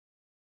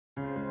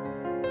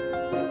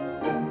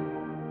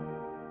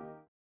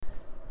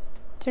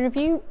To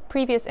review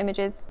previous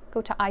images,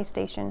 go to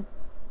iStation.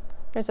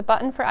 There's a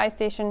button for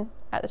iStation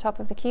at the top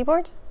of the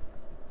keyboard,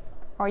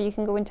 or you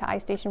can go into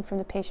iStation from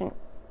the patient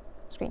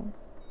screen.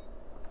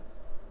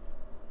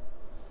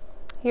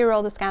 Here are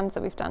all the scans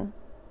that we've done.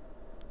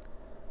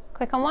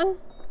 Click on one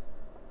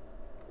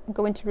and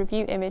go into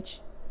Review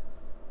Image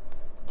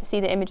to see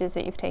the images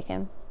that you've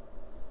taken.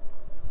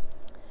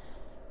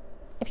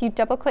 If you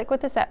double click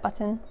with the Set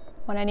button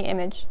on any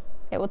image,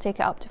 it will take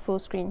it up to full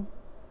screen.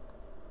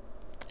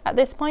 At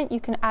this point, you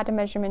can add a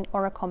measurement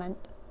or a comment.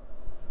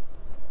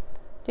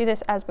 Do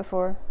this as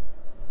before.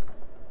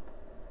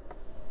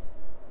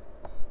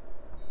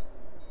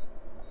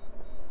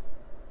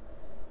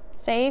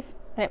 Save,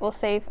 and it will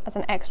save as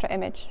an extra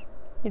image.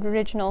 The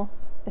original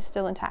is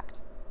still intact.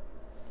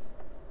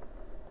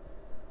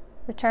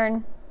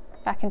 Return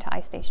back into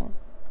iStation.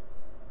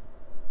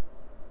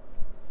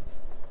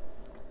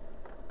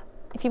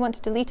 If you want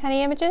to delete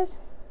any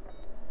images,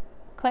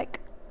 click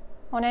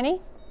on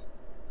any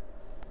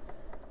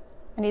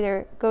and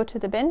either go to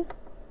the bin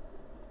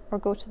or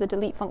go to the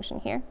delete function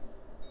here.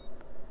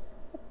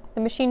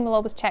 The machine will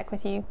always check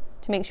with you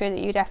to make sure that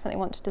you definitely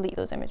want to delete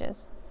those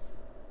images.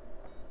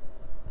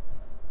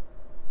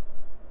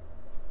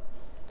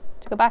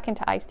 To go back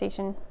into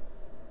iStation,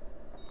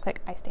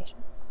 click iStation.